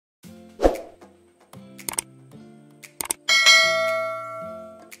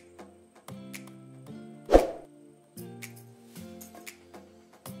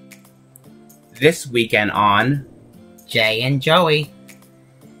this weekend on Jay and Joey.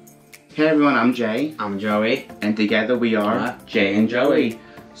 Hey everyone, I'm Jay. I'm Joey. And together we are Jay and Joey.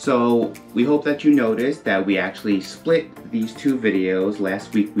 So we hope that you noticed that we actually split these two videos.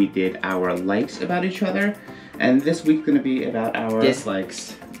 Last week we did our likes about each other, and this week's gonna be about our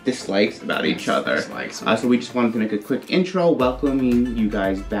dislikes about each other. So we just wanted to make a quick intro welcoming you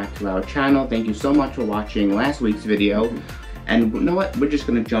guys back to our channel. Thank you so much for watching last week's video. And you know what? We're just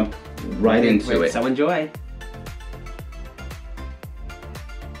gonna jump right into it. So enjoy.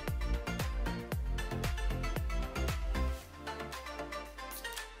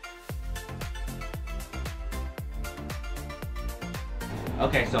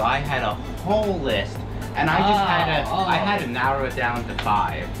 Okay, so I had a whole list, and I just had to narrow it down to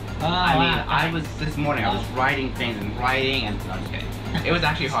 5. I was this morning. I was writing things and no, I'm just kidding. It was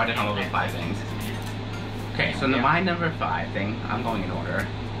actually hard to come up with 5 things. Okay, so my number 5 thing, I'm going in order.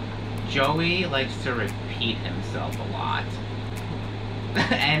 Joey likes to repeat himself a lot,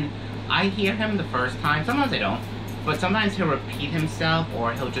 and I hear him the first time. Sometimes I don't, but sometimes he'll repeat himself,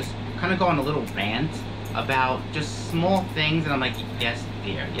 or he'll just kind of go on a little rant about just small things, and I'm like, yes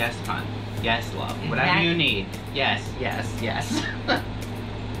dear, yes hon, yes love, whatever you need, yes, yes, yes.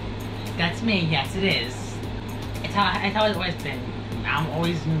 That's me, yes it is. It's how it's always been. I'm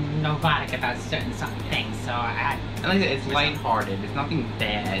always neurotic about certain things, so and like I said, it's lighthearted, it's nothing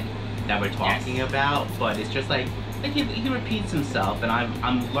bad that we're talking about, but it's just like he repeats himself, and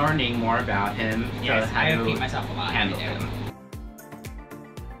I'm learning more about him, yes, how I to repeat myself a lot, handle him.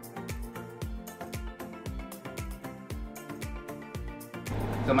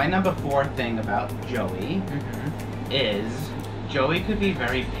 So my number 4 thing about Joey is Joey could be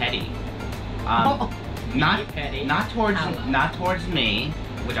very petty. Not towards me,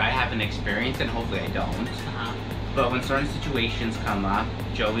 which I haven't experienced and hopefully I don't. But when certain situations come up,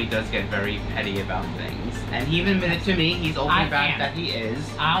 Joey does get very petty about things. And he even admitted to me, he's open about that he is.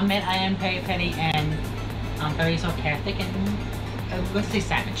 I'll admit I am very petty, and I'm very sarcastic and let's say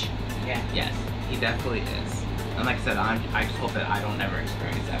savage. Yeah. Yes, he definitely is. And like I said, I just hope that I don't ever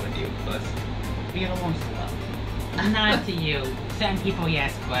experience that with you, because we get along so well. Not to you. Certain people,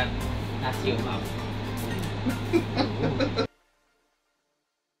 yes, but not to you, love.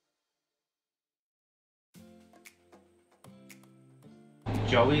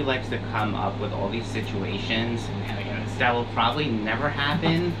 Joey likes to come up with all these situations that will probably never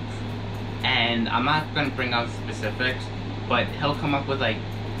happen. And I'm not going to bring out specifics, but he'll come up with like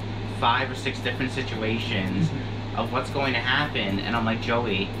 5 or 6 different situations of what's going to happen, and I'm like,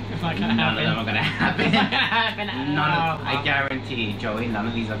 Joey, none of them are going to happen. I guarantee, Joey, none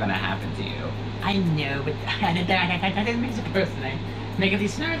of these are going to happen to you. I know, but that doesn't make it personal. Make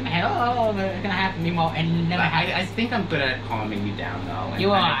these scenarios in my head, oh, they're going to happen to me more, and it never happens. I think I'm good at calming you down, though, and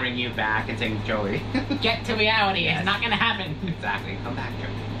kind of bring you back and saying, Joey, get to reality, yes. It's not going to happen. Exactly, come back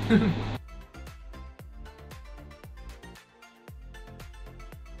here.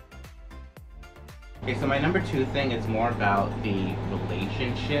 Okay, so my number 2 thing is more about the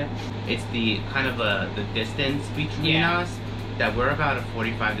relationship. It's the kind of the distance between us, that we're about a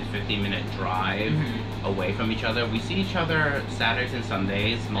 45 to 50 minute drive away from each other. We see each other Saturdays and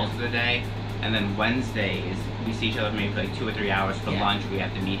Sundays most of the day, and then Wednesdays we see each other maybe like 2 or 3 hours for lunch. We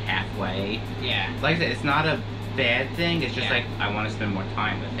have to meet halfway. Yeah. Like I said, it's not a bad thing, it's just like I want to spend more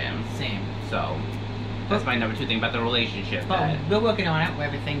time with him. Same. So that's my number 2 thing about the relationship. But we're working on it with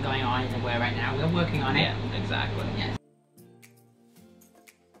everything going on in the world right now. We're working on it. Yeah, exactly. Yes.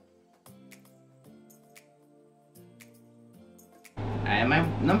 And my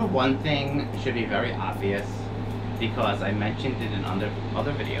number 1 thing should be very obvious, because I mentioned it in other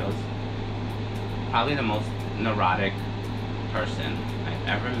videos. Probably the most neurotic person I've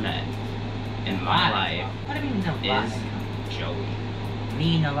ever met in my life what do you mean neurotic? Is Joey.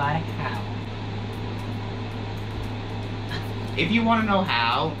 Me neurotic? How? If you want to know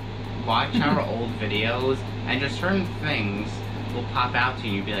how, watch our old videos, and just certain things will pop out to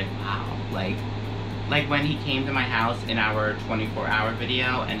you. You'll be like, wow, like when he came to my house in our 24-hour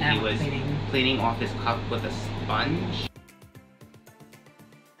video, and he was cleaning off his cup with a sponge.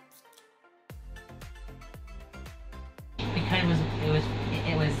 Because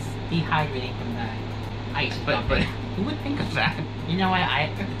it was dehydrating from the ice. But who would think of that? You know what?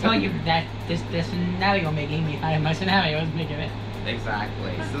 I told you that this scenario making me. My scenario was making it.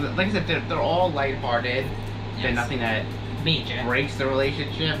 Exactly. So like I said, they're all lighthearted. Yes. They're nothing that breaks the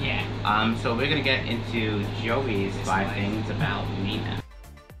relationship. Yeah. So we're gonna get into Joey's 5 things about me now.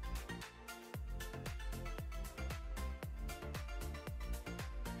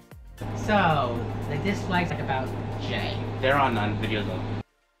 So the dislikes about Jay. There are none videos of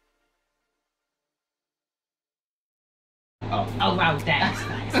Oh wow, that's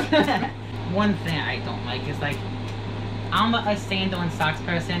nice. One thing I don't like is like, I'm a sandal and socks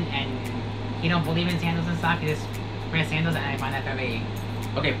person, and you don't believe in sandals and socks. You just wear sandals, and I find that very.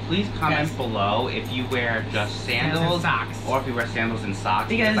 Okay, please comment below if you wear just sandals and socks, or if you wear sandals and socks.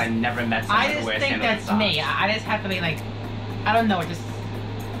 Because I never met someone who wears sandals and socks. I just think that's me. I just have to be like, I don't know. It just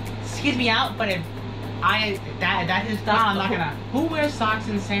skews me out. But if that is done, I'm not gonna. Who wears socks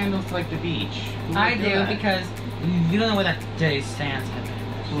and sandals to like the beach? I do because you don't know where that dirty sand's headed.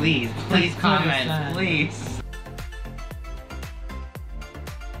 Please comment, please.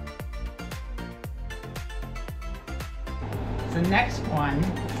 The next one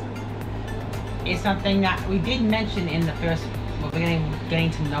is something that we did mention in the first, we're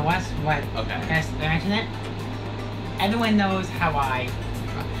getting to know us, but okay. I mention it. Everyone knows how I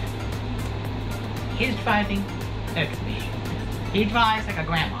his driving irks me. He drives like a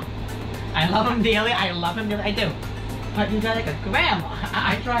grandma. I love him dearly, I do. But you drive like a grandma.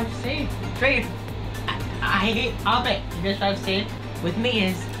 I drive safe. I hate, I'll bet you just drive safe. With me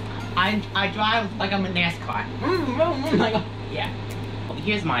is, I drive like I'm in NASCAR. Like, yeah.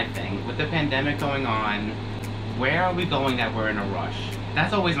 Here's my thing. With the pandemic going on, where are we going that we're in a rush?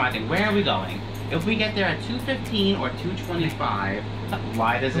 That's always my thing. Where are we going? If we get there at 2:15 or 2:25,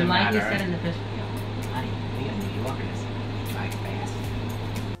 why does it matter? Like you said in the first video, honey, we are New Yorkers. Drive fast.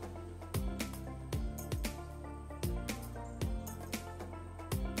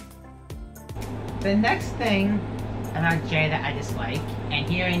 The next thing about Jay that I dislike, and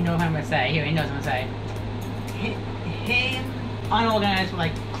he already knows what I'm gonna say, him unorganized with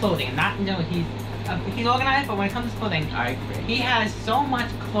like clothing. Not, you know, he's organized, but when it comes to clothing, I agree. He has so much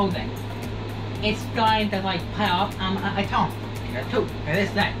clothing. It's starting to like pile up. I tell him, I got two, I got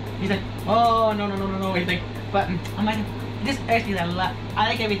this, that. He's like, oh no. He's like, but I'm like, this actually I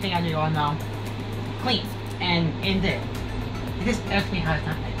like everything I do on clean and in there. It just irks me how it's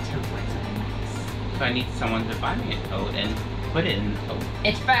not like two ways. So I need someone to buy me a coat and put it in the coat.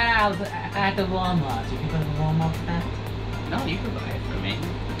 It's found at the Walmart. You can go to the Walmart for that? No, you can buy it for me.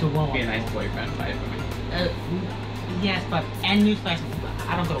 To Walmart. Be a nice boyfriend, buy it for me. Yes, but, and newsflash,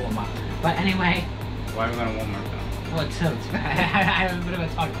 I don't go to Walmart. But anyway. Why are we going to Walmart though? Well, totes. I have a bit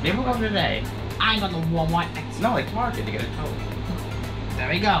of a Target. Maybe we'll go today. I ain't going to Walmart. No, it's Target to get a coat. There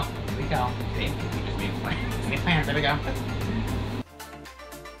we go. See, we just made plans. Made plans, there we go.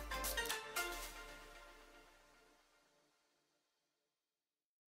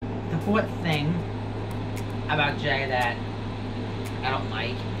 Fourth thing about Jay that I don't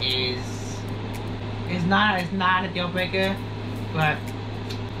like is not a deal breaker, but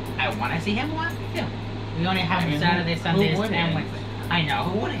I want to see him more. Yeah. We only have him Saturday, Sundays, and Wednesday. I know,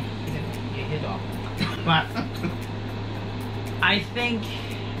 who wouldn't? He's off. But I think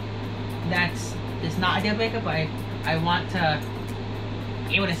it's not a deal breaker, but I want to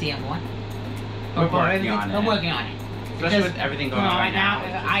be able to see him more. We're working on it. Especially with everything going on right now.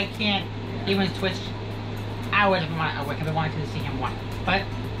 I can't even switch hours if I wanted to see him one. But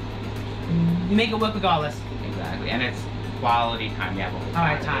you make it work regardless. Exactly, and it's quality time. You have a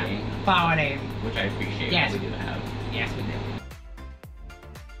whole time. Quality. Which I appreciate. Yes, we do have. Yes, we do.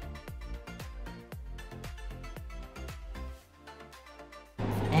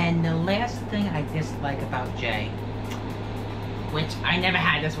 And the last thing I dislike about Jay, which I never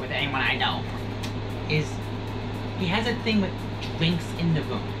had this with anyone I know, is he has a thing with drinks in the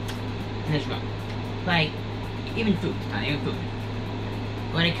room. In his room. Like, even food. Not even food.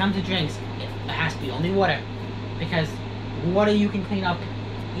 When it comes to drinks, it has to be only water. Because water you can clean up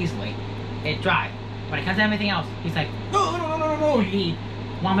easily. It's dry. When it comes to everything else, he's like, no. He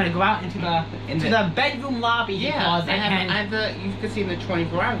want me to go out into the bedroom lobby. Yeah, I have the, you can see in the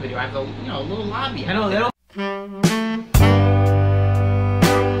 24-hour video, I have the, you know, little lobby. Little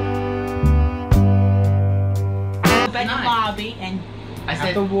bedroom lobby, and I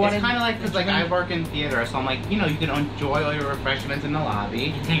said, it's kind of like, because like I work in theater, so I'm like, you know, you can enjoy all your refreshments in the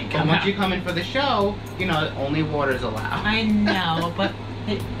lobby, but once you come in for the show, you know, only water's allowed. I know, but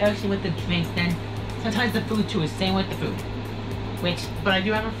actually with the drinks, then sometimes the food too is same with the food. But I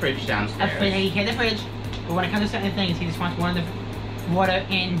do have a fridge downstairs. He has a fridge, but when it comes to certain things, he just wants water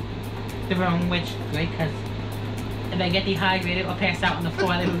in the room, which is great, because if I get dehydrated or pass out on the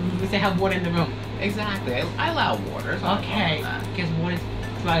floor, we still have water in the room. Exactly. I allow water. So okay, because water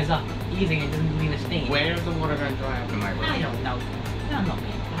dries up easy and doesn't leave a stain. Where is the water going to dry up in my room? I don't know. I don't know.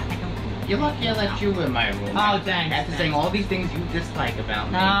 You're lucky I let you in my room. Oh, thanks. After saying all these things you dislike about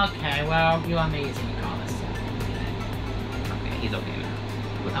me. Okay, well, you're amazing, regardless. Okay, he's okay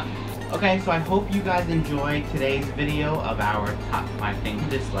now. Okay, so I hope you guys enjoyed today's video of our top 5 things we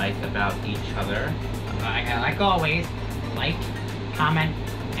dislike about each other. Like always, like, comment,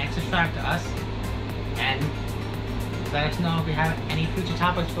 and subscribe to us. And let us know if you have any future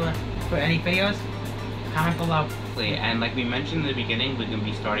topics for any videos. Comment below. And like we mentioned in the beginning, we're going to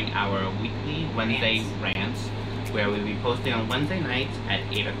be starting our weekly Wednesday rants, where we'll be posting on Wednesday nights at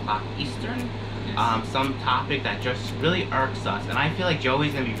 8 o'clock Eastern. Yes. Some topic that just really irks us, and I feel like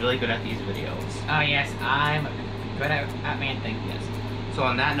Joey's going to be really good at these videos. Oh yes, I'm good at man-thing, yes. So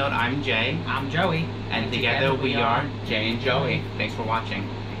on that note, I'm Jay. I'm Joey. And together we are Jay and Joey. Thanks for watching.